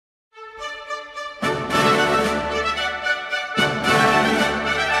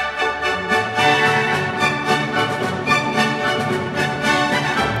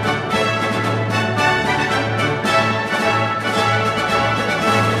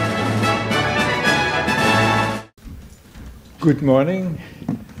Good morning.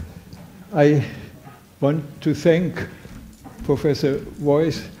 I want to thank Professor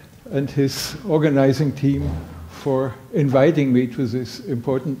Voice and his organizing team for inviting me to this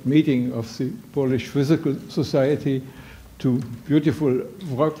important meeting of the Polish Physical Society to beautiful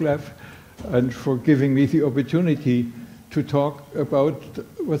Wrocław, and for giving me the opportunity to talk about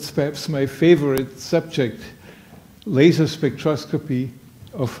what's perhaps my favorite subject, laser spectroscopy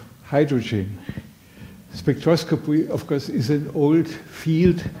of hydrogen. Spectroscopy, of course, is an old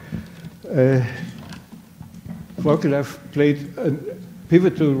field. Wrocław played a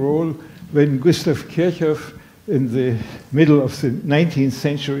pivotal role when Gustav Kirchhoff, in the middle of the 19th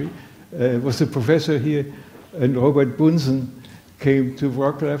century, was a professor here, and Robert Bunsen came to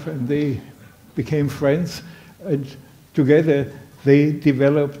Wrocław, and they became friends, and together they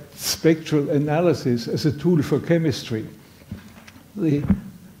developed spectral analysis as a tool for chemistry. They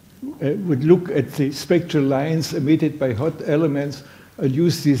would look at the spectral lines emitted by hot elements and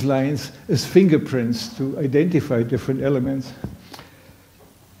use these lines as fingerprints to identify different elements.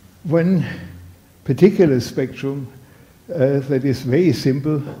 One particular spectrum that is very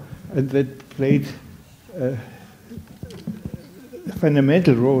simple and that played a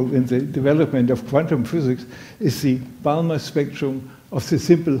fundamental role in the development of quantum physics is the Balmer spectrum of the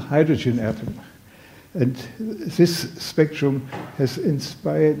simple hydrogen atom. And this spectrum has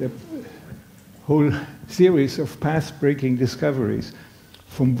inspired a whole series of path-breaking discoveries,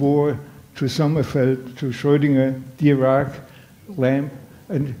 from Bohr to Sommerfeld to Schrödinger, Dirac, Lamb.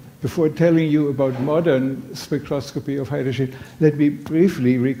 And before telling you about modern spectroscopy of hydrogen, let me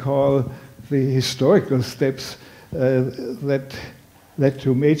briefly recall the historical steps that led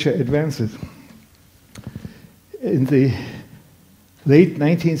to major advances. In the late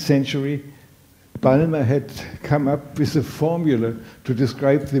 19th century, Balmer had come up with a formula to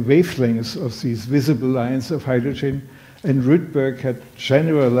describe the wavelengths of these visible lines of hydrogen, and Rydberg had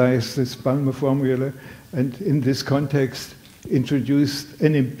generalized this Balmer formula, and in this context introduced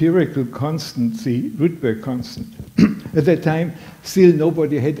an empirical constant, the Rydberg constant. At that time, still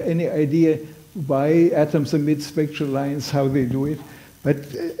nobody had any idea why atoms emit spectral lines, how they do it, but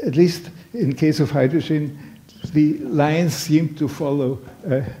at least in case of hydrogen, the lines seemed to follow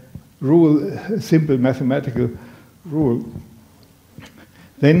a rule, a simple mathematical rule.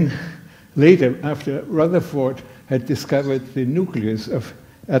 Then later, after Rutherford had discovered the nucleus of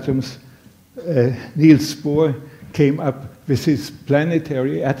atoms, Niels Bohr came up with his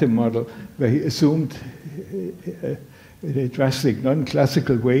planetary atom model, where he assumed in a drastic,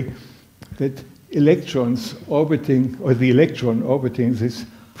 non-classical way that electrons orbiting, or the electron orbiting this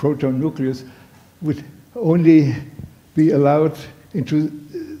proton nucleus, would only be allowed into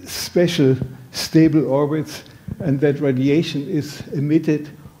special stable orbits, and that radiation is emitted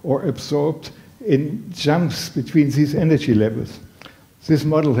or absorbed in jumps between these energy levels. This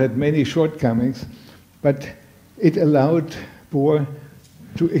model had many shortcomings, but it allowed Bohr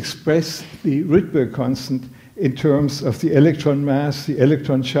to express the Rydberg constant in terms of the electron mass, the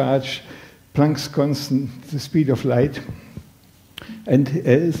electron charge, Planck's constant, the speed of light. And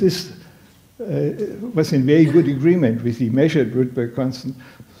this was in very good agreement with the measured Rydberg constant.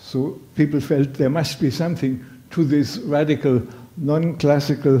 So people felt there must be something to this radical,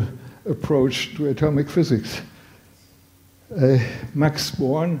 non-classical approach to atomic physics. Max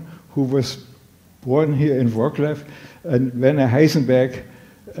Born, who was born here in Wrocław, and Werner Heisenberg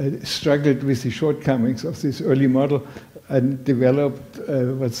struggled with the shortcomings of this early model and developed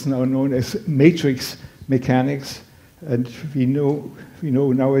what's now known as matrix mechanics. And we know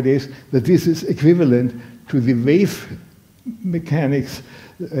nowadays that this is equivalent to the wave mechanics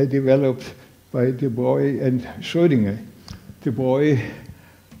developed by De Broglie and Schrödinger. De Broglie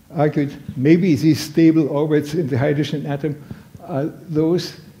argued maybe these stable orbits in the hydrogen atom are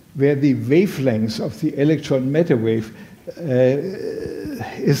those where the wavelengths of the electron matter wave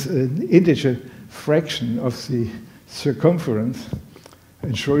is an integer fraction of the circumference.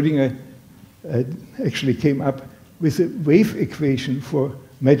 And Schrödinger actually came up with a wave equation for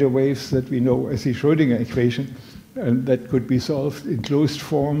matter waves that we know as the Schrödinger equation, and that could be solved in closed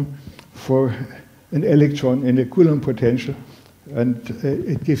form for an electron in a Coulomb potential, and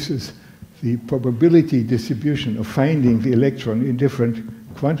it gives us the probability distribution of finding the electron in different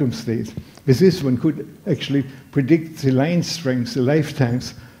quantum states. With this, one could actually predict the line strengths, the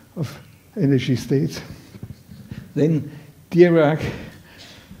lifetimes of energy states. Then Dirac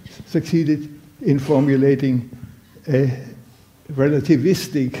succeeded in formulating a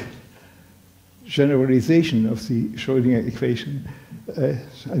relativistic generalization of the Schrödinger equation.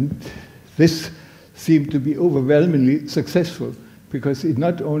 And this seemed to be overwhelmingly successful because it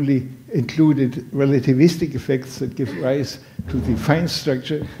not only included relativistic effects that give rise to the fine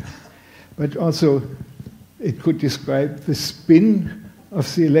structure, but also it could describe the spin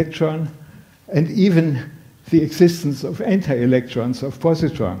of the electron and even the existence of anti-electrons, of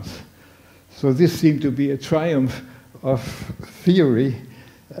positrons. So this seemed to be a triumph of theory,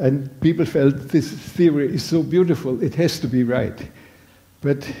 and people felt this theory is so beautiful, it has to be right.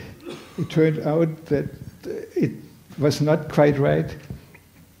 But it turned out that it was not quite right.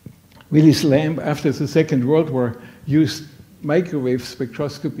 Willis Lamb, after the Second World War, used microwave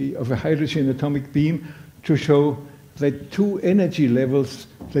spectroscopy of a hydrogen atomic beam to show that two energy levels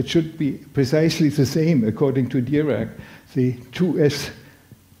that should be precisely the same according to Dirac, the 2s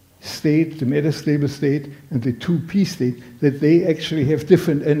state, the metastable state, and the 2p state, that they actually have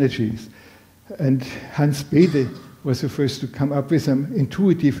different energies. And Hans Bethe was the first to come up with some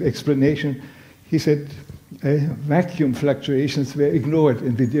intuitive explanation. He said vacuum fluctuations were ignored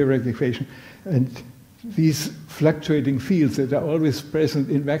in the Dirac equation, and these fluctuating fields that are always present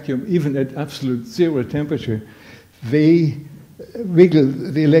in vacuum, even at absolute zero temperature, they wiggle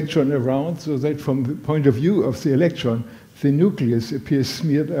the electron around so that from the point of view of the electron, the nucleus appears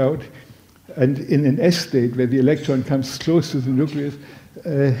smeared out, and in an S state where the electron comes close to the nucleus,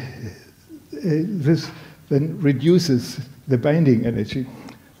 this then reduces the binding energy.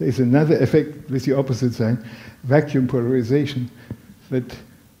 There's another effect with the opposite sign, vacuum polarization, that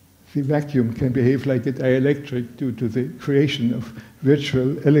the vacuum can behave like a dielectric due to the creation of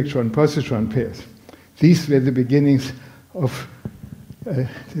virtual electron-positron pairs. These were the beginnings of the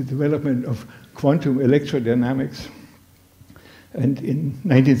development of quantum electrodynamics. And in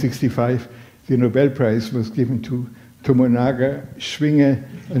 1965, the Nobel Prize was given to Tomonaga, Schwinger,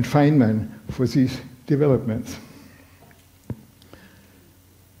 and Feynman for these developments.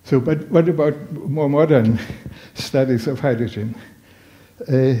 So, but what about more modern studies of hydrogen?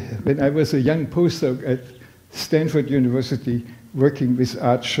 When I was a young postdoc at Stanford University working with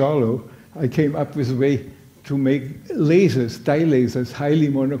Art Schorlow, I came up with a way to make lasers, dye lasers, highly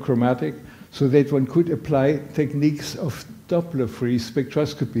monochromatic, so that one could apply techniques of Doppler-free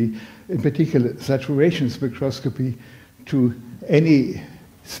spectroscopy, in particular saturation spectroscopy, to any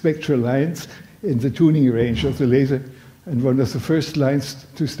spectral lines in the tuning range of the laser. And one of the first lines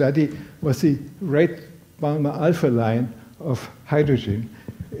to study was the Rate-Balmer alpha line of hydrogen.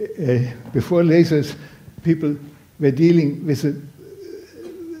 Before lasers, people were dealing with a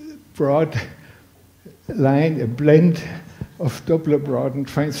broad line, a blend of Doppler-broadened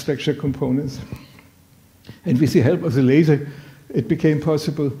fine structure components. And with the help of the laser, it became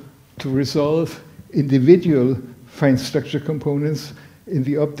possible to resolve individual fine structure components in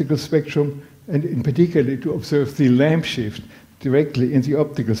the optical spectrum, and in particular to observe the lamp shift directly in the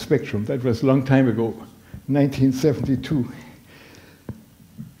optical spectrum. That was a long time ago, 1972.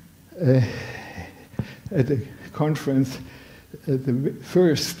 At a conference, the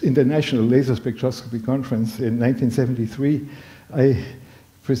first International Laser Spectroscopy Conference in 1973, I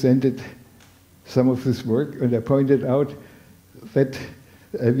presented some of this work, and I pointed out that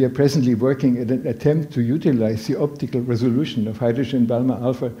we are presently working at an attempt to utilize the optical resolution of hydrogen Balmer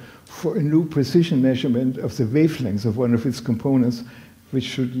alpha for a new precision measurement of the wavelengths of one of its components, which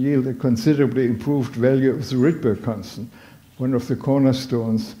should yield a considerably improved value of the Rydberg constant, one of the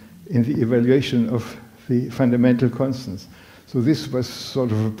cornerstones in the evaluation of the fundamental constants. So this was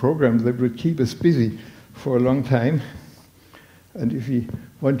sort of a program that would keep us busy for a long time. And if we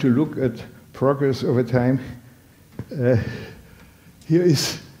want to look at progress over time, here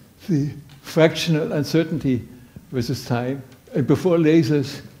is the fractional uncertainty versus time. And before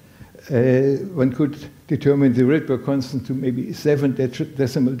lasers, one could determine the Rydberg constant to maybe 7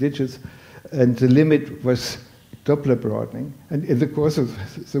 decimal digits, and the limit was Doppler broadening. And in the course of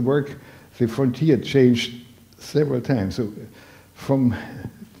the work, the frontier changed several times. So from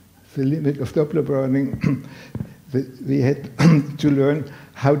the limit of Doppler broadening, we had to learn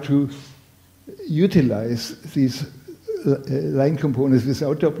how to utilize these line components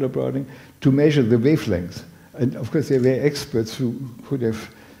without Doppler broadening to measure the wavelengths. And of course, there were experts who could have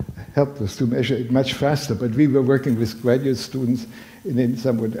helped us to measure it much faster, but we were working with graduate students in a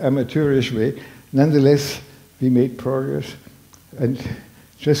somewhat amateurish way. Nonetheless, we made progress, and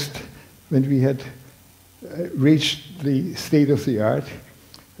just when we had reached the state of the art,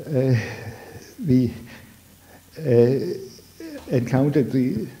 we encountered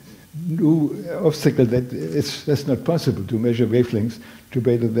the new obstacle that that's not possible to measure wavelengths to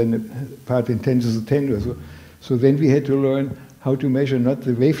better than a part in 10 to the 10 or so. So then we had to learn how to measure not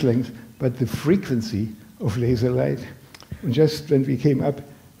the wavelength, but the frequency of laser light. And just when we came up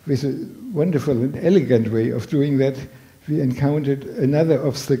with a wonderful and elegant way of doing that, we encountered another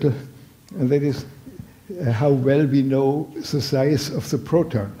obstacle, and that is how well we know the size of the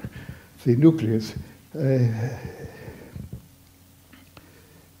proton, the nucleus.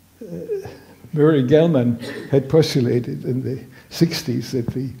 Murray Gell-Mann had postulated in the 60s that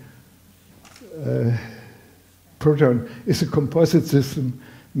the proton is a composite system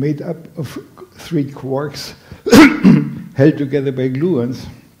made up of 3 quarks held together by gluons.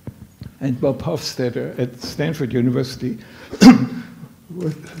 And Bob Hofstadter at Stanford University,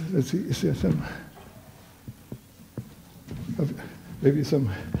 let's see, is there some, maybe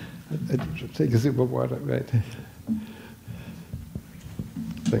some, I should take a sip of water, right?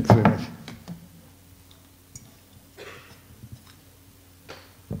 Thanks very much.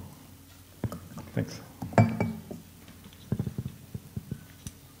 Thanks.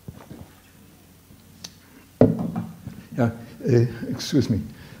 Yeah, excuse me.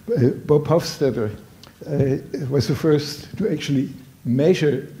 Bob Hofstadter was the first to actually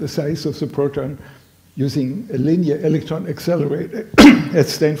measure the size of the proton using a linear electron accelerator at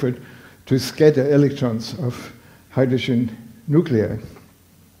Stanford to scatter electrons of hydrogen nuclei.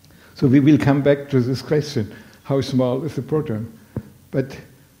 So we will come back to this question, how small is the proton? But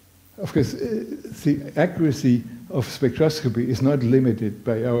of course, the accuracy of spectroscopy is not limited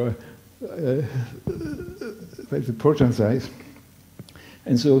by our by the proton size.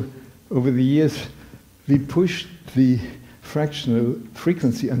 And so over the years, we pushed the fractional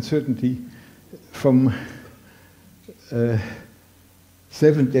frequency uncertainty from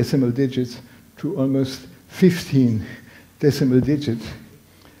 7 decimal digits to almost 15 decimal digits.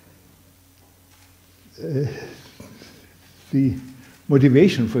 The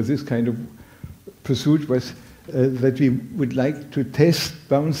motivation for this kind of pursuit was that we would like to test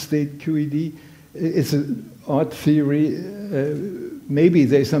bound state QED. It's an odd theory. Maybe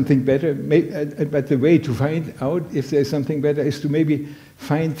there's something better, but the way to find out if there's something better is to maybe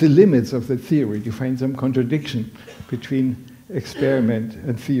find the limits of the theory, to find some contradiction between experiment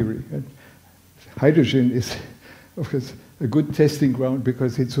and theory. And hydrogen is, of course, a good testing ground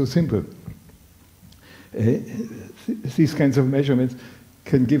because it's so simple. These kinds of measurements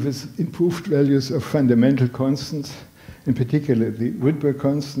can give us improved values of fundamental constants, in particular the Rydberg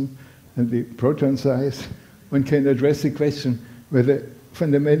constant and the proton size. One can address the question whether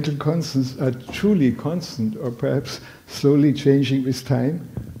fundamental constants are truly constant or perhaps slowly changing with time.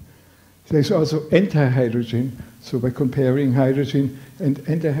 There's also anti-hydrogen, so by comparing hydrogen and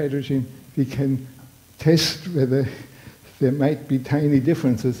anti-hydrogen, we can test whether there might be tiny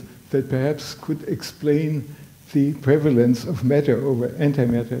differences that perhaps could explain the prevalence of matter over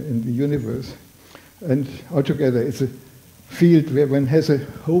antimatter in the universe. And altogether, it's a field where one has a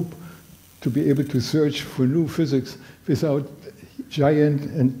hope to be able to search for new physics without giant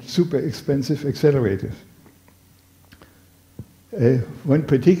and super expensive accelerators. One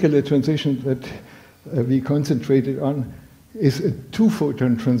particular transition that we concentrated on is a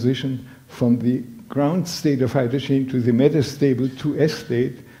 2-photon transition from the ground state of hydrogen to the metastable 2s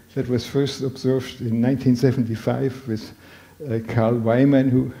state that was first observed in 1975 with Carl Weyman,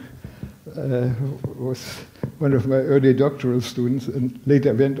 who was one of my early doctoral students and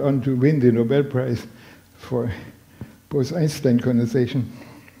later went on to win the Nobel Prize for Bose-Einstein condensation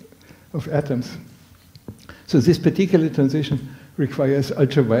of atoms. So this particular transition requires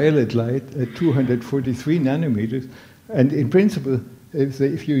ultraviolet light at 243 nanometers, and in principle,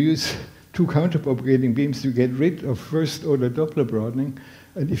 if you use 2 counterpropagating beams, you get rid of first-order Doppler broadening.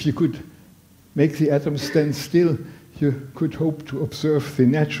 And if you could make the atoms stand still, you could hope to observe the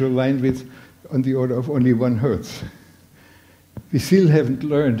natural line width on the order of only 1 Hertz. We still haven't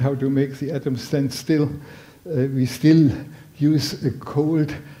learned how to make the atoms stand still. We still use a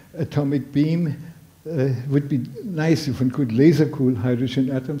cold atomic beam. It would be nice if one could laser cool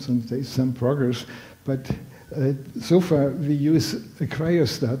hydrogen atoms, and there's some progress. But so far, we use a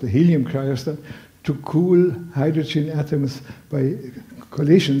cryostat, a helium cryostat, to cool hydrogen atoms by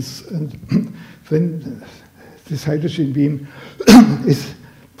collisions, and then this hydrogen beam is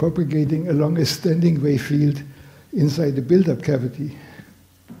propagating along a standing wave field inside the build-up cavity.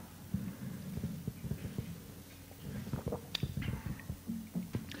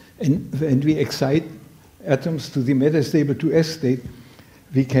 And when we excite atoms to the metastable 2s state,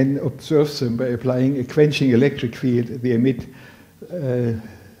 we can observe them by applying a quenching electric field. They emit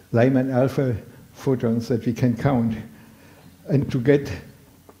Lyman alpha photons that we can count. And to get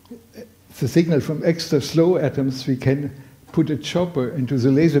the signal from extra slow atoms, we can put a chopper into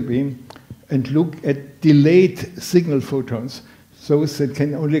the laser beam and look at delayed signal photons, those that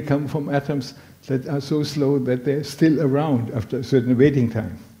can only come from atoms that are so slow that they're still around after a certain waiting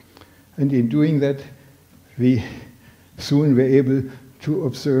time. And in doing that, we soon we're able to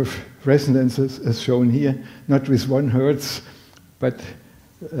observe resonances as shown here, not with 1 Hertz, but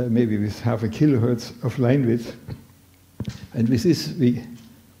maybe with half a kilohertz of line width. And with this, we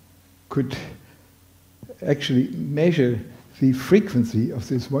could actually measure the frequency of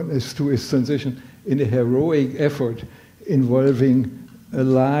this 1s2s transition in a heroic effort involving a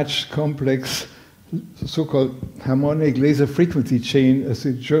large, complex, so-called harmonic laser frequency chain as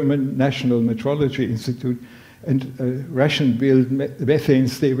the German National Metrology Institute and a Russian-built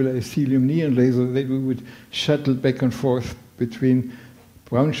methane-stabilized helium-neon laser that we would shuttle back and forth between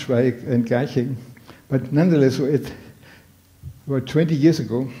Braunschweig and Garching. But nonetheless, about 20 years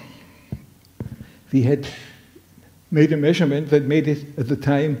ago, we had made a measurement that made it, at the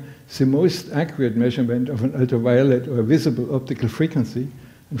time, the most accurate measurement of an ultraviolet or visible optical frequency.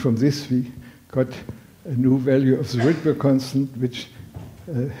 And from this, we got a new value of the Rydberg constant, which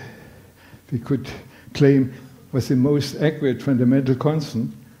we could claim was the most accurate fundamental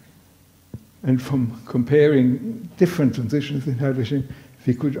constant. And from comparing different transitions in hydrogen,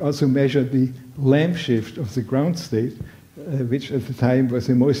 we could also measure the lamp shift of the ground state, which at the time was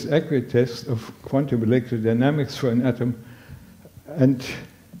the most accurate test of quantum electrodynamics for an atom. And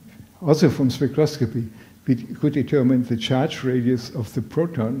also from spectroscopy, we could determine the charge radius of the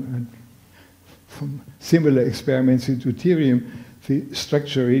proton, and from similar experiments in deuterium, the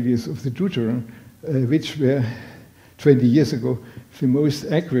structure radius of the deuteron, which were 20 years ago the most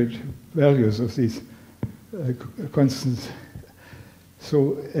accurate values of these constants.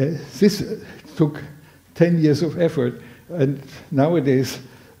 So this took 10 years of effort, and nowadays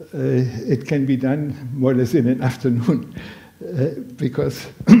it can be done more or less in an afternoon because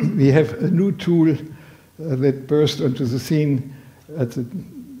we have a new tool that burst onto the scene at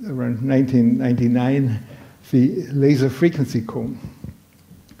around 1999, the laser frequency comb.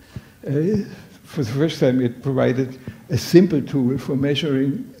 For the first time, it provided a simple tool for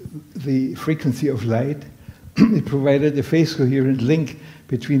measuring the frequency of light. It provided a phase-coherent link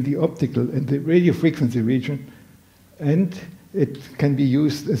between the optical and the radio frequency region, and it can be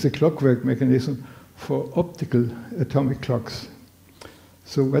used as a clockwork mechanism for optical atomic clocks.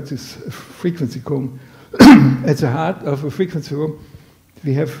 So what is a frequency comb? At the heart of a frequency comb,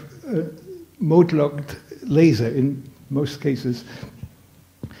 we have a mode-locked laser in most cases.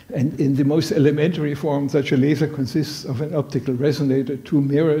 And in the most elementary form, such a laser consists of an optical resonator, 2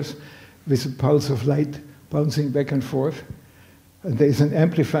 mirrors with a pulse of light bouncing back and forth. And there is an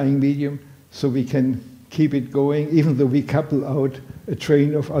amplifying medium, so we can keep it going, even though we couple out a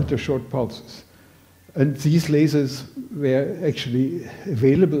train of ultra-short pulses. And these lasers were actually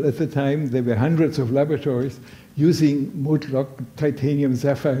available at the time. There were hundreds of laboratories using mode-locked titanium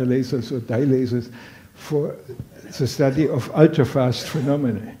sapphire lasers or dye lasers for the study of ultra-fast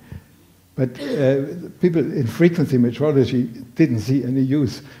phenomena. But people in frequency metrology didn't see any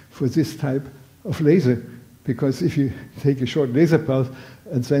use for this type of laser, because if you take a short laser pulse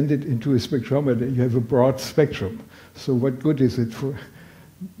and send it into a spectrometer, you have a broad spectrum. So what good is it for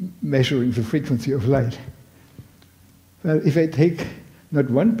measuring the frequency of light? Well, if I take not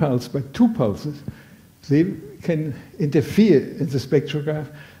 1 pulse, but 2 pulses, they can interfere in the spectrograph,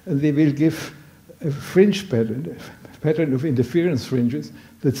 and they will give a fringe pattern, a pattern of interference fringes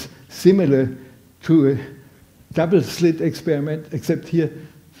that's similar to a double-slit experiment, except here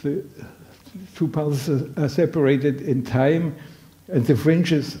the 2 pulses are separated in time, and the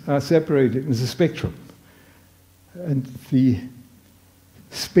fringes are separated in the spectrum. And the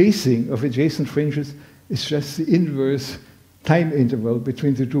spacing of adjacent fringes is just the inverse time interval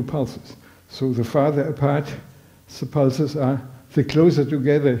between the 2 pulses. So the farther apart the pulses are, the closer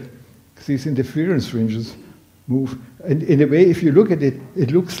together these interference fringes move. And in a way, if you look at it,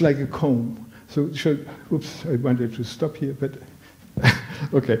 it looks like a comb. So, oops, I wanted to stop here, but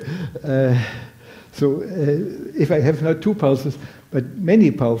okay. So if I have not 2 pulses, but many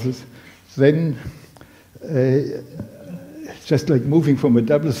pulses, then just like moving from a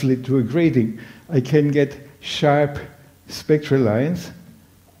double slit to a grating, I can get sharp spectral lines.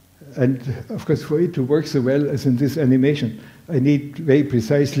 And of course, for it to work so well as in this animation, I need very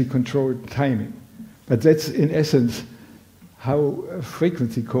precisely controlled timing. But that's, in essence, how a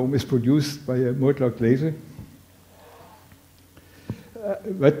frequency comb is produced by a mode-locked laser.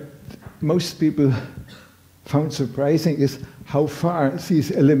 What most people found surprising is how far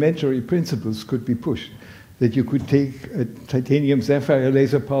these elementary principles could be pushed. That you could take a titanium sapphire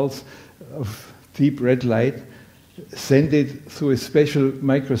laser pulse of deep red light, send it through a special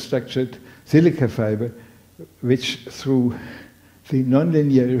microstructured silica fiber, which through the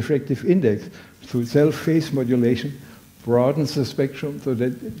nonlinear refractive index, through self-phase modulation, broadens the spectrum so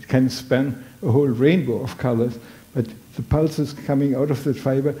that it can span a whole rainbow of colors. But the pulses coming out of that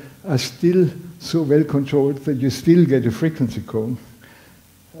fiber are still so well controlled that you still get a frequency comb,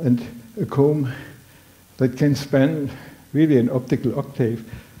 and a comb that can span really an optical octave.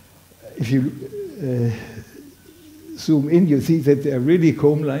 If you zoom in, you see that there are really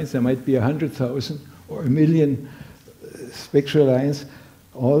comb lines. There might be 100,000 or 1,000,000 spectral lines,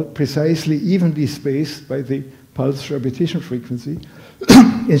 all precisely evenly spaced by the pulse repetition frequency.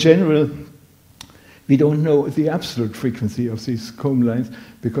 In general, we don't know the absolute frequency of these comb lines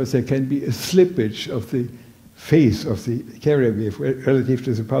because there can be a slippage of the phase of the carrier wave relative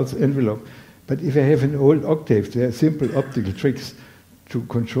to the pulse envelope. But if I have an old octave, there are simple optical tricks to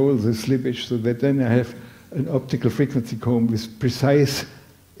control the slippage so that then I have an optical frequency comb with precise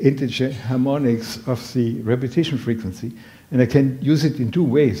integer harmonics of the repetition frequency. And I can use it in two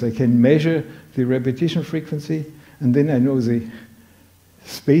ways. I can measure the repetition frequency, and then I know the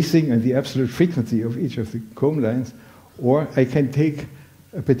spacing and the absolute frequency of each of the comb lines, or I can take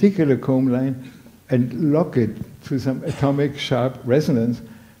a particular comb line and lock it to some atomic sharp resonance,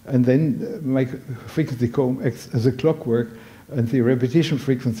 and then my frequency comb acts as a clockwork, and the repetition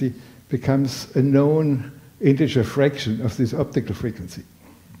frequency becomes a known integer fraction of this optical frequency.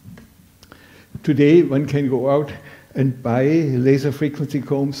 Today, one can go out and buy laser frequency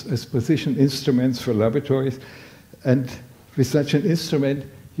combs as position instruments for laboratories, and with such an instrument,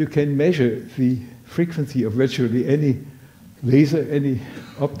 you can measure the frequency of virtually any laser, any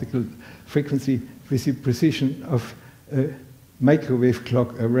optical frequency, with the precision of a microwave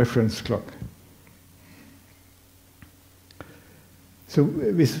clock, a reference clock. So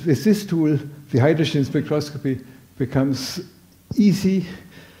with this tool, the hydrogen spectroscopy becomes easy.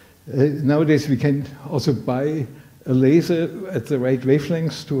 Nowadays, we can also buy a laser at the right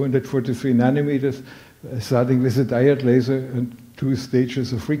wavelengths, 243 nanometers, starting with a diode laser and 2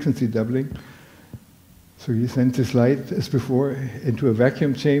 stages of frequency doubling. So you send this light, as before, into a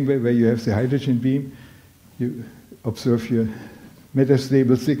vacuum chamber where you have the hydrogen beam. You observe your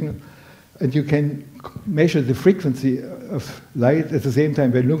metastable signal, and you can measure the frequency of light at the same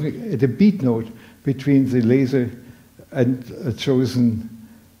time by looking at a beat node between the laser and a chosen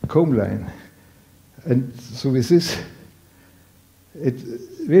comb line. And so with this, it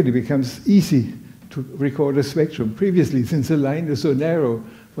really becomes easy to record a spectrum. Previously, since the line is so narrow,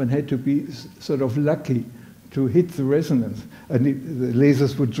 one had to be sort of lucky to hit the resonance, and the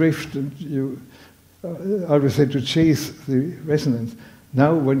lasers would drift, and you always had to chase the resonance.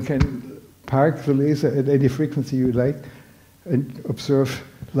 Now one can park the laser at any frequency you like and observe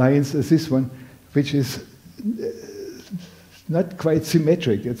lines as this one, which is not quite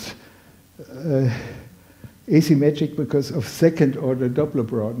symmetric. It's asymmetric because of second-order Doppler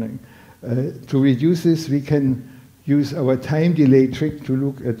broadening. To reduce this, we can use our time delay trick to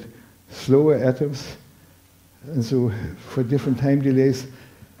look at slower atoms. And so for different time delays,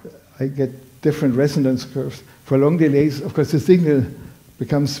 I get different resonance curves. For long delays, of course, the signal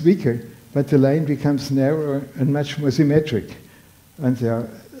becomes weaker, but the line becomes narrower and much more symmetric. And there are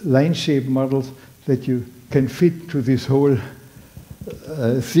line-shaped models that you can fit to this whole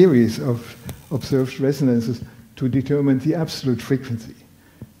series of observed resonances to determine the absolute frequency.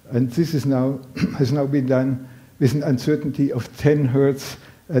 And this is now, has now been done with an uncertainty of 10 Hertz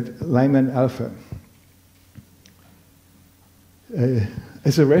at Lyman alpha.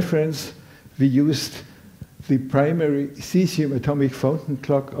 As a reference, we used the primary cesium atomic fountain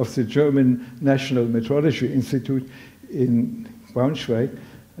clock of the German National Metrology Institute in Braunschweig,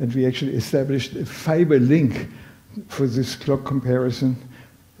 and we actually established a fiber link for this clock comparison.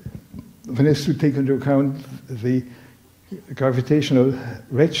 One has to take into account the gravitational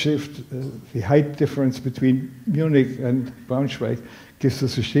redshift, the height difference between Munich and Braunschweig gives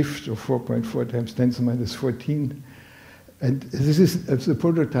us a shift of 4.4 times 10 to the minus 14. And this is a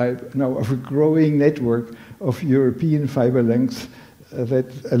prototype now of a growing network of European fiber lengths that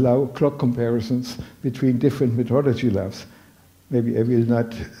allow clock comparisons between different metrology labs. Maybe I will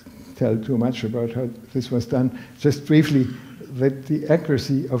not tell too much about how this was done. Just briefly, that the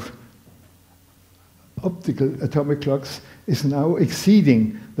accuracy of optical atomic clocks is now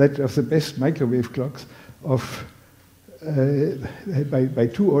exceeding that of the best microwave clocks of by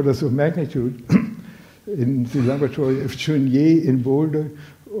 2 orders of magnitude in the laboratory of Chunye in Boulder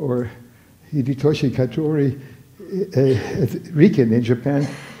or Hidetoshi Katori at Riken in Japan.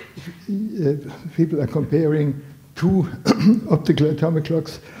 People are comparing 2 optical atomic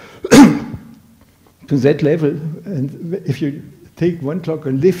clocks to that level, and if you take one clock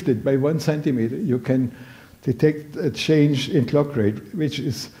and lift it by 1 centimeter, you can detect a change in clock rate, which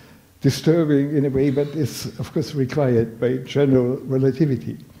is disturbing in a way, but is of course required by general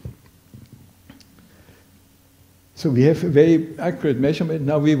relativity. So we have a very accurate measurement.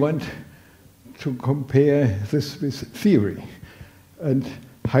 Now we want to compare this with theory. And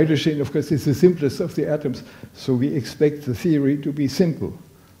hydrogen, of course, is the simplest of the atoms, so we expect the theory to be simple.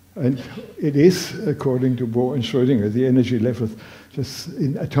 And it is, according to Bohr and Schrödinger, the energy levels just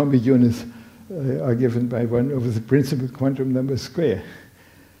in atomic units are given by 1 over the principal quantum number square.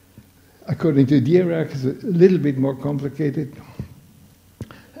 According to Dirac, it's a little bit more complicated.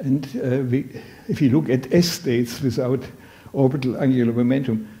 And if you look at S states without orbital angular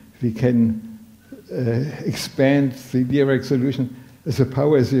momentum, we can expand the Dirac solution as a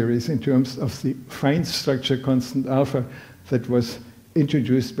power series in terms of the fine structure constant alpha that was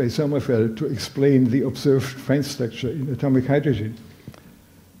introduced by Sommerfeld to explain the observed fine structure in atomic hydrogen.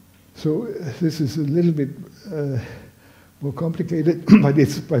 So this is a little bit more complicated, but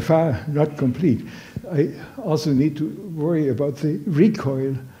it's by far not complete. I also need to worry about the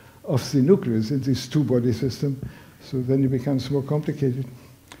recoil of the nucleus in this two-body system, so then it becomes more complicated.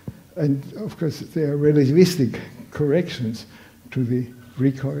 And of course, there are relativistic corrections to the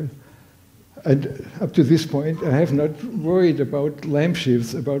recoil. And up to this point, I have not worried about lamp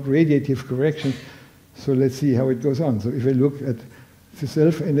shifts, about radiative corrections. So let's see how it goes on. So if I look at the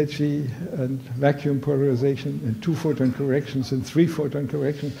self-energy and vacuum polarization and 2-photon corrections and 3-photon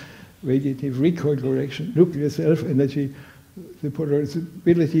corrections, radiative recoil correction, nuclear self-energy, the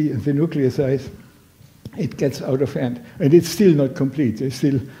polarizability and the nuclear size, it gets out of hand. And it's still not complete. There's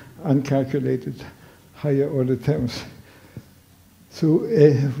still uncalculated higher order terms. So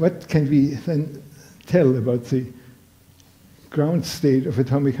what can we then tell about the ground state of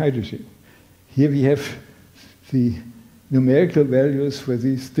atomic hydrogen? Here we have the numerical values for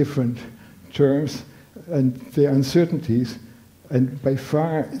these different terms and their uncertainties. And by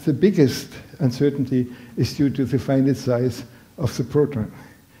far, the biggest uncertainty is due to the finite size of the proton.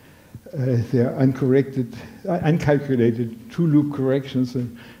 There are uncalculated two-loop corrections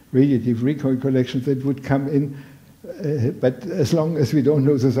and radiative recoil corrections that would come in. But as long as we don't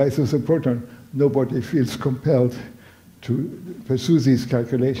know the size of the proton, nobody feels compelled to pursue these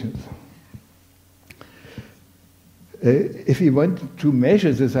calculations. If we want to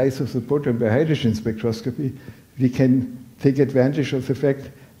measure the size of the proton by hydrogen spectroscopy, we can take advantage of the fact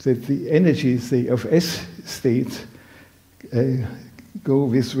that the energies, say, of S states go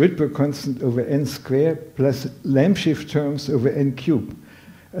with Rydberg constant over n squared plus lamp shift terms over n cubed.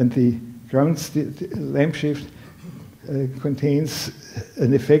 And the ground state lamp shift contains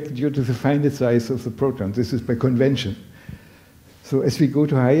an effect due to the finite size of the proton. This is by convention. So as we go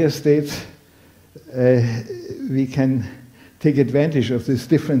to higher states, we can take advantage of this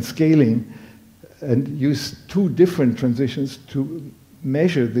different scaling and use two different transitions to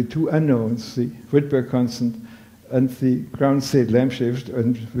measure the two unknowns, the Rydberg constant and the ground state lamp shift,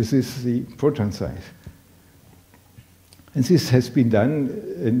 and with this the proton size. And this has been done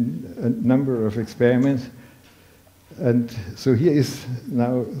in a number of experiments. And so here is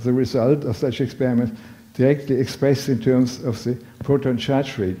now the result of such experiments directly expressed in terms of the proton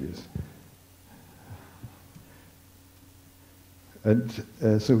charge radius.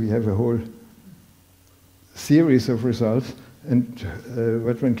 And so we have a whole series of results, and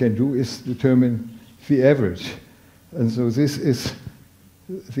what one can do is determine the average. And so this is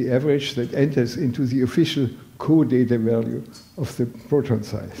the average that enters into the official co-data value of the proton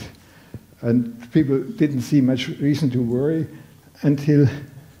size. And people didn't see much reason to worry until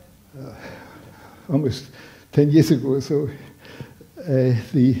almost 10 years ago or so.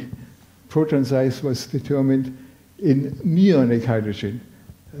 The proton size was determined in muonic hydrogen,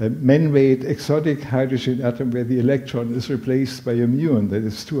 a man-made exotic hydrogen atom where the electron is replaced by a muon that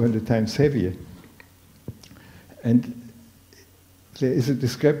is 200 times heavier. And there is a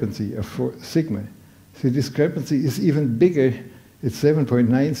discrepancy of 4 sigma. The discrepancy is even bigger, it's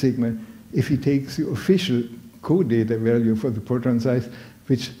 7.9 sigma, if he takes the official co-data value for the proton size,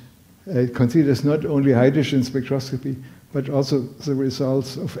 which considers not only hydrogen spectroscopy, but also the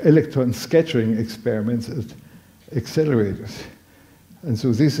results of electron scattering experiments at accelerators. And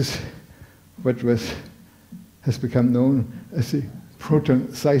so this is what has become known as the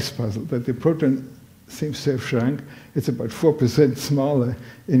proton size puzzle, that the proton seems to have shrunk. It's about 4% smaller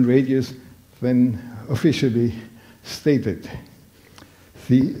in radius than officially stated.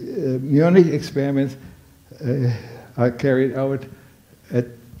 The muonic experiments are carried out at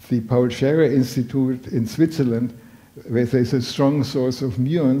the Paul Scherrer Institute in Switzerland, where there's a strong source of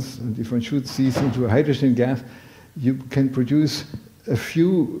muons, and if one shoots these into a hydrogen gas, you can produce a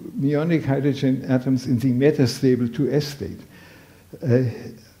few muonic hydrogen atoms in the metastable 2s state.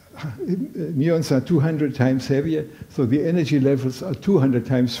 Muons are 200 times heavier, so the energy levels are 200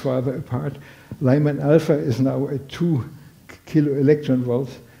 times farther apart. Lyman alpha is now at 2 kilo electron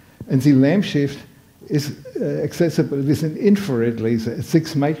volts, and the lamp shift is accessible with an infrared laser at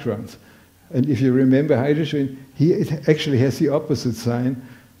 6 microns. And if you remember hydrogen, here it actually has the opposite sign.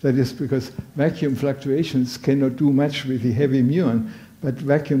 That is because vacuum fluctuations cannot do much with the heavy muon, but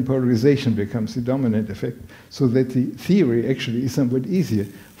vacuum polarization becomes the dominant effect, so that the theory actually is somewhat easier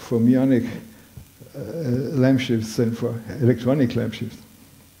for muonic lamp shifts than for electronic lamp shifts.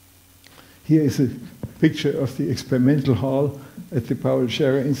 Here is a picture of the experimental hall at the Paul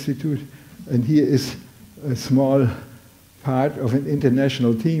Scherrer Institute, and here is a small part of an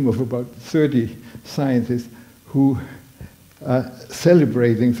international team of about 30 scientists who are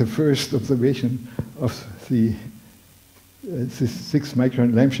celebrating the first observation of the 6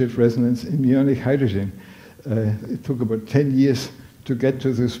 micron lamp shift resonance in muonic hydrogen. It took about 10 years to get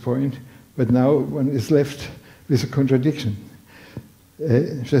to this point, but now one is left with a contradiction.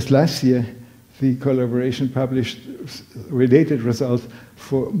 Just last year, the collaboration published related results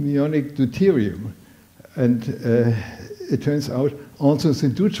for muonic deuterium, and it turns out also the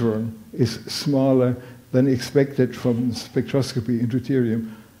deuteron is smaller than expected from spectroscopy in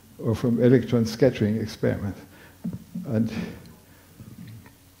deuterium or from electron scattering experiments. And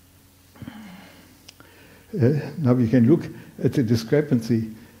now we can look at the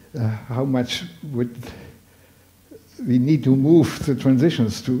discrepancy, how much would we need to move the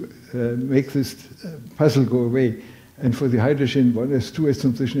transitions to make this puzzle go away. And for the hydrogen 1s, 2s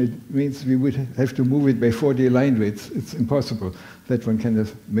transition, it means we would have to move it by 40 line weights. It's impossible that one can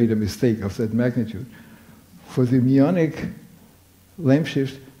have made a mistake of that magnitude. For the muonic lamp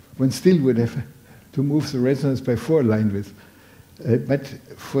shift, one still would have to move the resonance by 4 line widths. But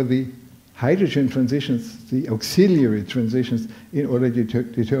for the hydrogen transitions, the auxiliary transitions, in order to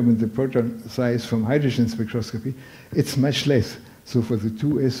determine the proton size from hydrogen spectroscopy, it's much less. So for the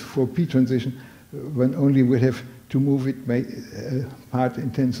 2s, 4p transition, one only would have to move it by part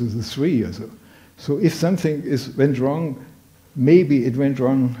in 10 to the 3 or so. So if something went wrong, maybe it went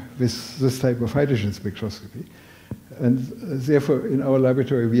wrong with this type of hydrogen spectroscopy. And therefore, in our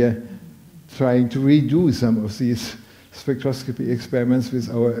laboratory, we are trying to redo some of these spectroscopy experiments with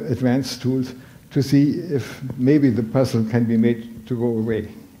our advanced tools to see if maybe the puzzle can be made to go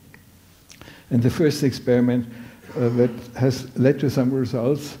away. And the first experiment that has led to some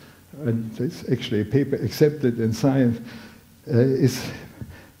results, and it's actually a paper accepted in Science, is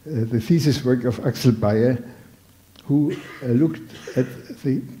the thesis work of Axel Bayer, who looked at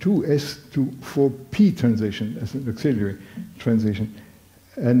the 2s to 4p transition as an auxiliary transition.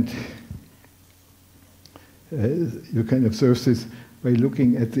 And you can observe this by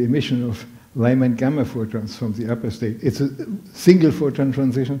looking at the emission of Lyman gamma photons from the upper state. It's a single photon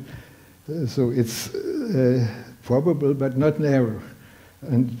transition, so it's probable but not narrow.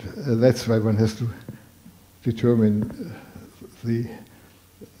 And that's why one has to determine the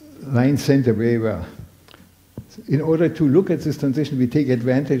line center very well. In order to look at this transition, we take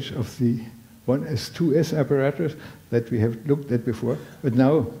advantage of the 1s, 2s apparatus that we have looked at before, but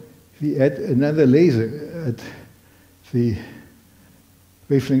now we add another laser at the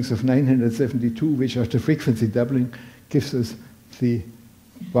wavelengths of 972, which after frequency doubling gives us the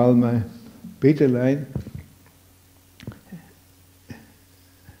Balmer beta line.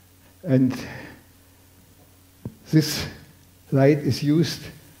 And this light is used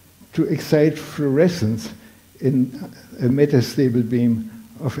to excite fluorescence in a metastable beam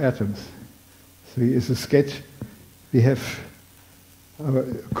of atoms. So here's a sketch. We have our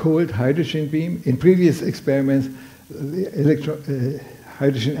cold hydrogen beam. In previous experiments, the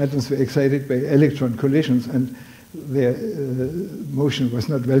hydrogen atoms were excited by electron collisions, and their motion was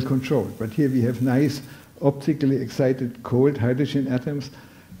not well controlled. But here we have nice optically excited cold hydrogen atoms,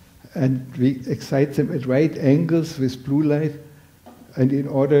 and we excite them at right angles with blue light. And in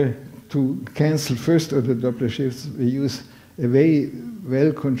order to cancel first-order Doppler shifts, we use a very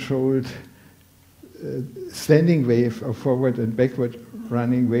well-controlled standing wave of forward and backward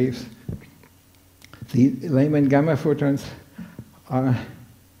running waves. The Lyman gamma photons are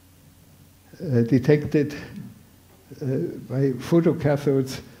detected by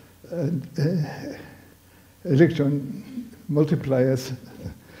photocathodes and electron multipliers.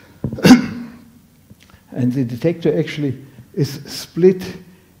 And the detector actually is split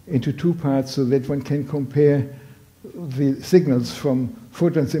into 2 parts so that one can compare the signals from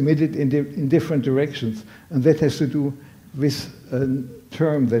photons emitted in different directions. And that has to do with a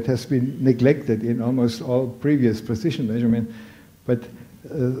term that has been neglected in almost all previous precision measurement, but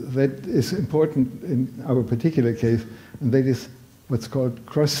that is important in our particular case, and that is what's called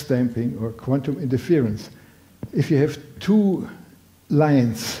cross-stamping or quantum interference. If you have 2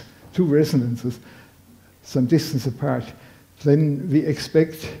 lines two resonances some distance apart, then we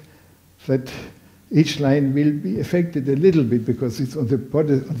expect that each line will be affected a little bit because it's on the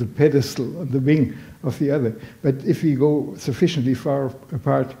pedestal, on the wing of the other. But if we go sufficiently far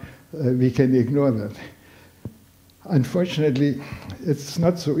apart, we can ignore that. Unfortunately, it's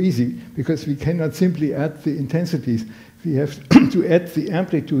not so easy because we cannot simply add the intensities. We have to add the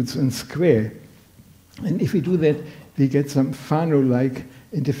amplitudes and square. And if we do that, we get some Fano-like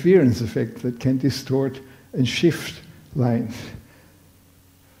interference effect that can distort and shift lines.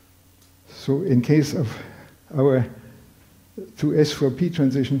 So in case of our 2S4P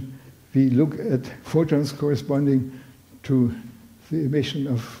transition, we look at photons corresponding to the emission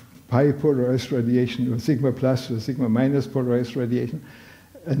of pi polarized radiation or sigma plus or sigma minus polarized radiation,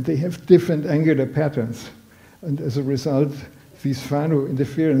 and they have different angular patterns. And as a result, these Fano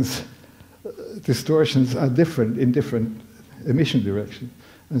interference distortions are different in different emission directions.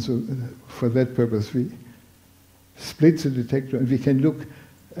 And so for that purpose, we split the detector and we can look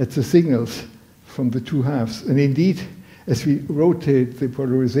at the signals from the two halves. And indeed, as we rotate the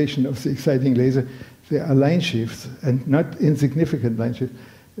polarization of the exciting laser, there are line shifts, and not insignificant line shifts.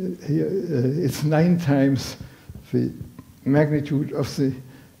 It's 9 times the magnitude of the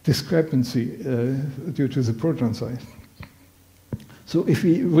discrepancy due to the proton size. So if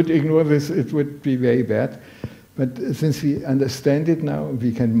we would ignore this, it would be very bad. But since we understand it now,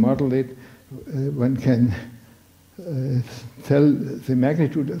 we can model it, one can tell the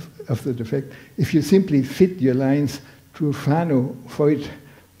magnitude of the defect. If you simply fit your lines to a Fano Voigt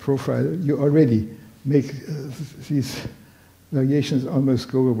profile, you already make these variations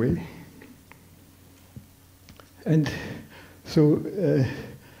almost go away. And so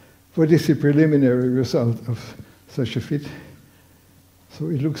what is the preliminary result of such a fit? So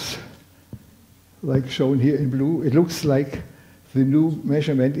it looks like shown here in blue. It looks like the new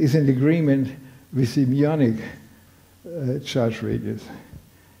measurement is in agreement with the muonic charge radius.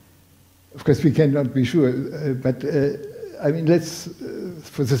 Of course, we cannot be sure, but I mean, let's,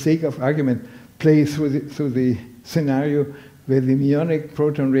 for the sake of argument, play through the scenario where the muonic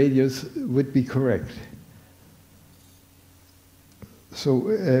proton radius would be correct.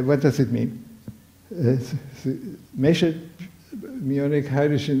 So what does it mean? The measured muonic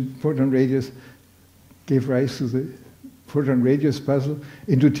hydrogen proton radius gave rise to the proton radius puzzle.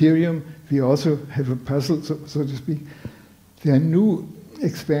 In deuterium, we also have a puzzle, so to speak. There are new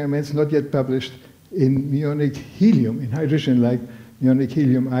experiments not yet published in muonic helium, in hydrogen-like muonic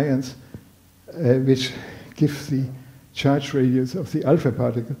helium ions, which give the charge radius of the alpha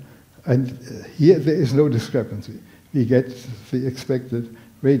particle. And here there is no discrepancy. We get the expected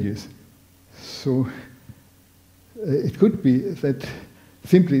radius. So it could be that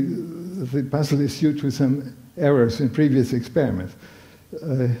simply the puzzle is due to some errors in previous experiments.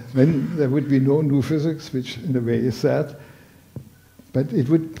 Then there would be no new physics, which in a way is sad, but it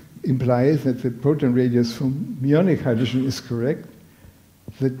would imply that the proton radius from muonic hydrogen is correct,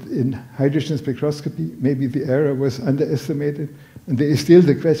 that in hydrogen spectroscopy maybe the error was underestimated, and there is still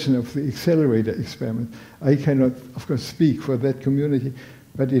the question of the accelerator experiment. I cannot, of course, speak for that community,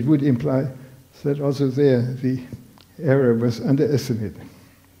 but it would imply that also there the error was underestimated.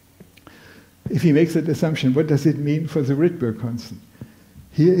 If he makes that assumption, what does it mean for the Rydberg constant?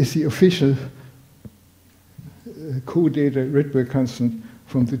 Here is the official co-data Rydberg constant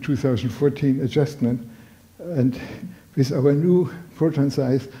from the 2014 adjustment. And with our new proton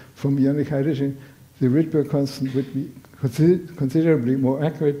size from muonic hydrogen, the Rydberg constant would be considerably more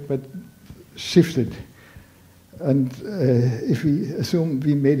accurate, but shifted. And if we assume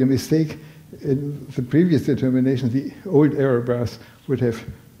we made a mistake in the previous determination, the old error bars would have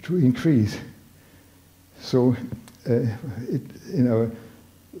to increase. So in our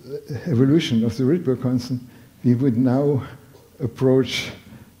evolution of the Rydberg constant, we would now approach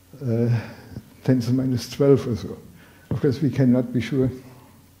 10 to the minus 12 or so. Of course, we cannot be sure.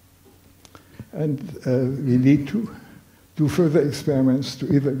 And we need to do further experiments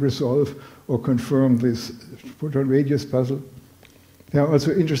to either resolve or confirm this proton radius puzzle. There are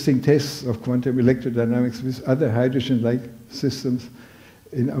also interesting tests of quantum electrodynamics with other hydrogen-like systems.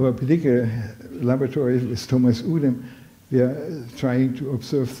 In our particular laboratory with Thomas Udem, we are trying to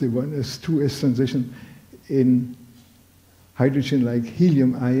observe the 1s, 2s transition in hydrogen-like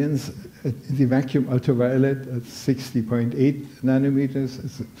helium ions in the vacuum ultraviolet at 60.8 nanometers.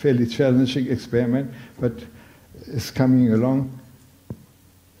 It's a fairly challenging experiment, but it's coming along.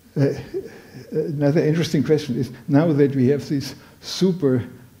 Another interesting question is, now that we have these super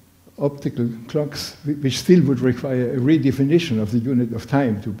optical clocks, which still would require a redefinition of the unit of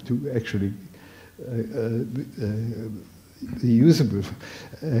time to actually usable.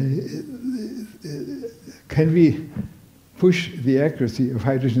 Can we push the accuracy of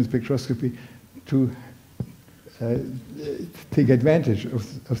hydrogen spectroscopy to take advantage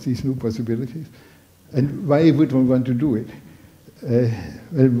of these new possibilities? And why would one want to do it?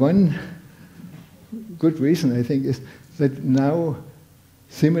 Well, one good reason, I think, is that now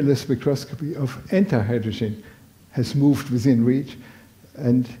similar spectroscopy of anti-hydrogen has moved within reach,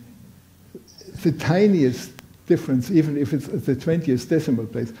 and the tiniest difference, even if it's at the 20th decimal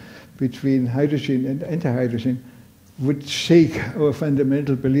place, between hydrogen and anti-hydrogen would shake our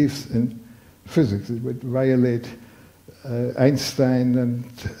fundamental beliefs in physics. It would violate Einstein and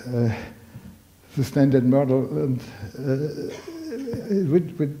the Standard Model, and it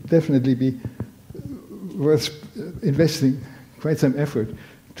would definitely be worth investing quite some effort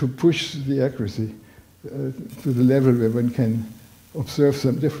to push the accuracy to the level where one can observe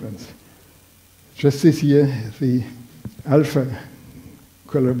some difference. Just this year, the Alpha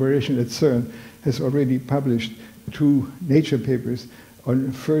collaboration at CERN has already published 2 Nature papers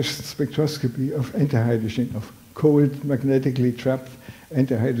on first spectroscopy of anti-hydrogen, of cold, magnetically trapped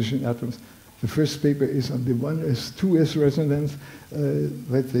anti-hydrogen atoms. The first paper is on the 1s, 2s resonance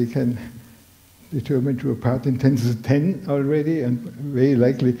that they can determine to a part in 10 to the 10 already, and very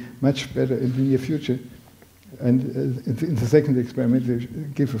likely much better in the near future. And in the second experiment, they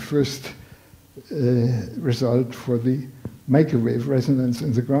give a first result for the microwave resonance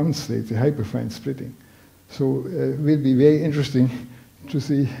in the ground state, the hyperfine splitting. So it will be very interesting to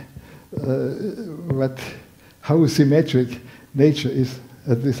see how symmetric nature is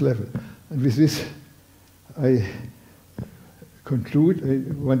at this level. And with this, I conclude. I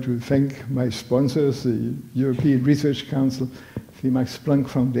want to thank my sponsors, the European Research Council, the Max Planck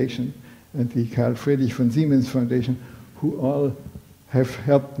Foundation, and the Carl Friedrich von Siemens Foundation, who all have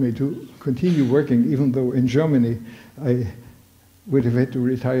helped me to continue working, even though in Germany I would have had to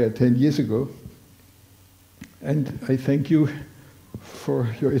retire 10 years ago. And I thank you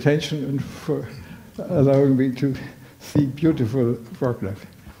for your attention and for allowing me to see beautiful rock life.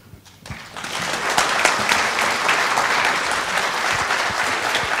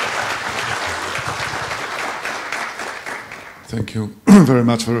 Thank you very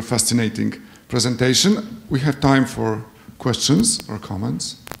much for a fascinating presentation. We have time for questions or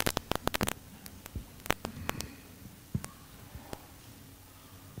comments.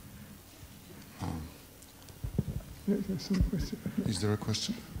 Is there a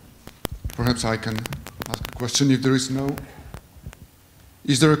question? Perhaps I can ask a question if there is no.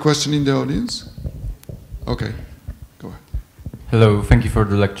 Is there a question in the audience? Okay, go ahead. Hello, thank you for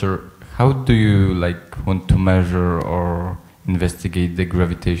the lecture. How do you want to measure or investigate the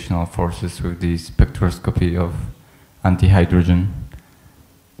gravitational forces with the spectroscopy of anti-hydrogen?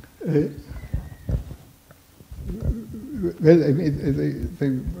 Well, I mean, the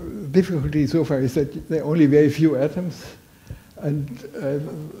difficulty so far is that there are only very few atoms, and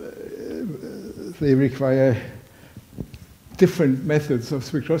they require different methods of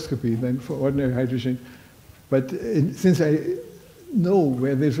spectroscopy than for ordinary hydrogen. But since I know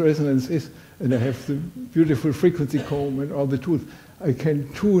where this resonance is, and I have the beautiful frequency comb and all the tools, I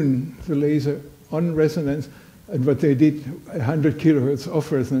can tune the laser on resonance, and what they did, 100 kilohertz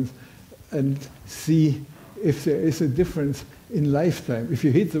off resonance, and see if there is a difference in lifetime. If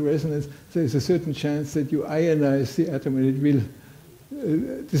you hit the resonance, there is a certain chance that you ionize the atom and it will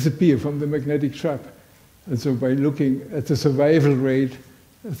disappear from the magnetic trap. And so by looking at the survival rate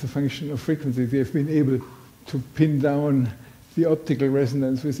as a function of frequency, they have been able to pin down the optical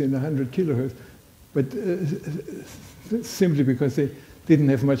resonance within 100 kilohertz, but simply because they didn't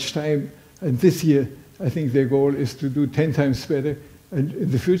have much time. And this year, I think their goal is to do 10 times better. And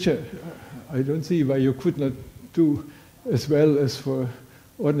in the future, I don't see why you could not do as well as for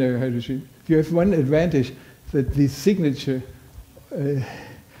ordinary hydrogen. You have one advantage, that the signature, the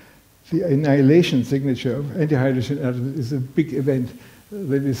annihilation signature of anti-hydrogen atoms is a big event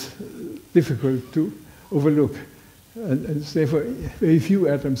that is difficult to overlook. And therefore, very few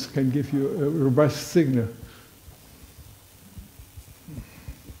atoms can give you a robust signal.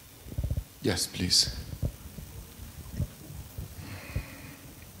 Yes, please.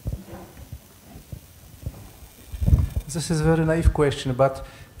 This is a very naive question, but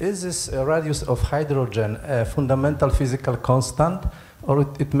is this radius of hydrogen a fundamental physical constant, or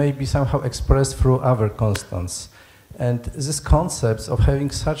it may be somehow expressed through other constants? And this concept of having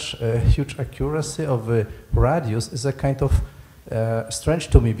such a huge accuracy of the radius is a kind of strange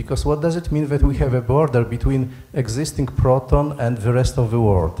to me, because what does it mean that we have a border between existing proton and the rest of the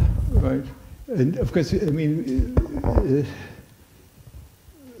world? Right. And of course, I mean,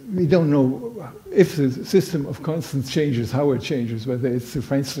 we don't know if the system of constants changes, how it changes, whether it's the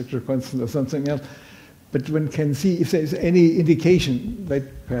fine structure constant or something else. But one can see if there's any indication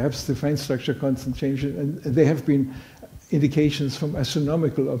that perhaps the fine structure constant changes, and there have been indications from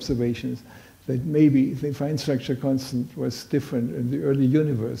astronomical observations that maybe the fine structure constant was different in the early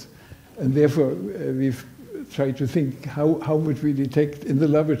universe. And therefore, we've tried to think how would we detect in the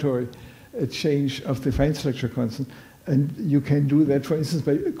laboratory a change of the fine structure constant. And you can do that, for instance,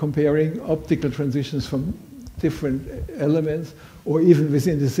 by comparing optical transitions from different elements, or even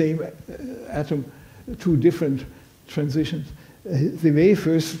within the same atom, two different transitions. The very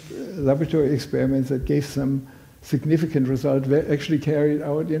first laboratory experiments that gave some significant result were actually carried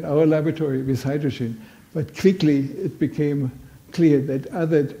out in our laboratory with hydrogen. But quickly it became clear that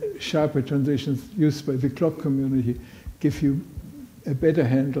other sharper transitions used by the clock community give you a better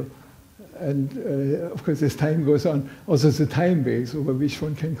handle. And of course, as time goes on, also the time base over which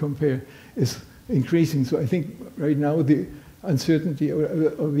one can compare is increasing. So I think right now the uncertainty, or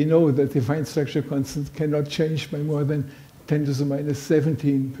we know that the fine structure constant cannot change by more than 10 to the minus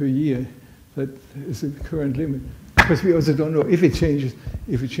 17 per year. That is the current limit. Because we also don't know if it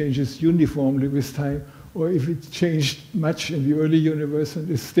changes uniformly with time, or if it changed much in the early universe and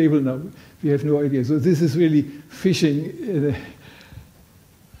is stable now. We have no idea. So this is really fishing in an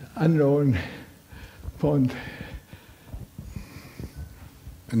unknown pond.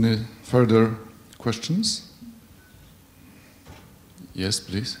 Any further questions? Yes,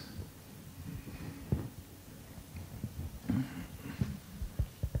 please.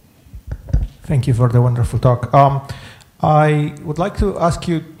 Thank you for the wonderful talk. I would like to ask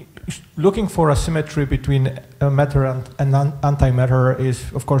you, looking for a symmetry between matter and antimatter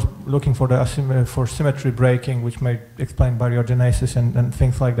is, of course, looking for the symmetry breaking, which may explain baryogenesis and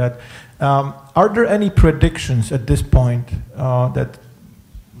things like that. Are there any predictions at this point that,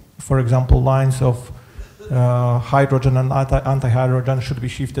 for example, lines of hydrogen and anti-hydrogen should be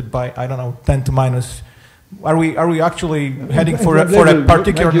shifted by, I don't know, 10 to minus? Are we actually heading for a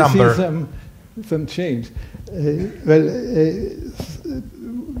particular number? Some change.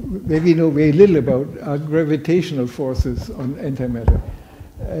 Maybe know very little about our gravitational forces on antimatter.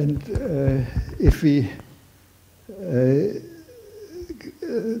 And if we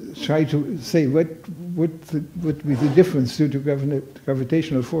try to say what would be the difference due to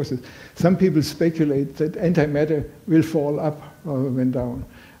gravitational forces, some people speculate that antimatter will fall up rather than down.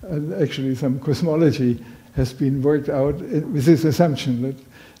 And actually, some cosmology has been worked out with this assumption that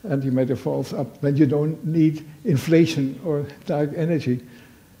antimatter falls up, then you don't need inflation or dark energy.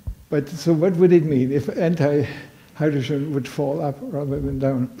 But so what would it mean if anti-hydrogen would fall up rather than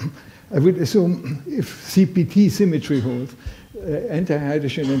down? I would assume if CPT symmetry holds,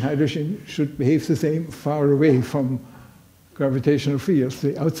 anti-hydrogen and hydrogen should behave the same far away from gravitational fields.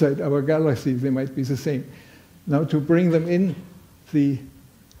 Say outside our galaxy, they might be the same. Now to bring them in, the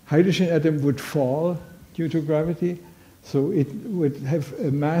hydrogen atom would fall due to gravity, so it would have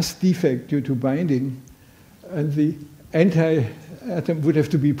a mass defect due to binding, and the anti-atom would have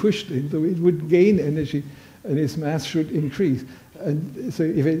to be pushed in, so it would gain energy, and its mass should increase. And so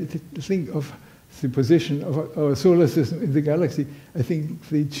if I think of the position of our solar system in the galaxy, I think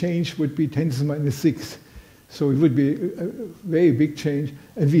the change would be 10 to the minus 6. So it would be a very big change,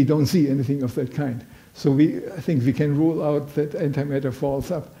 and we don't see anything of that kind. So I think we can rule out that antimatter falls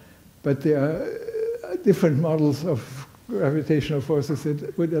up. But there are different models of gravitational forces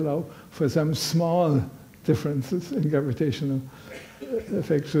that would allow for some small differences in gravitational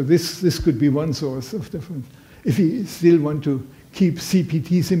effects. So this could be one source of difference. If we still want to keep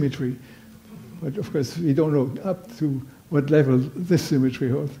CPT symmetry, but of course we don't know up to what level this symmetry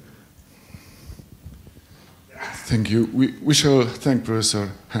holds. Thank you. We shall thank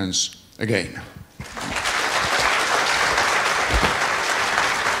Professor Hänsch again.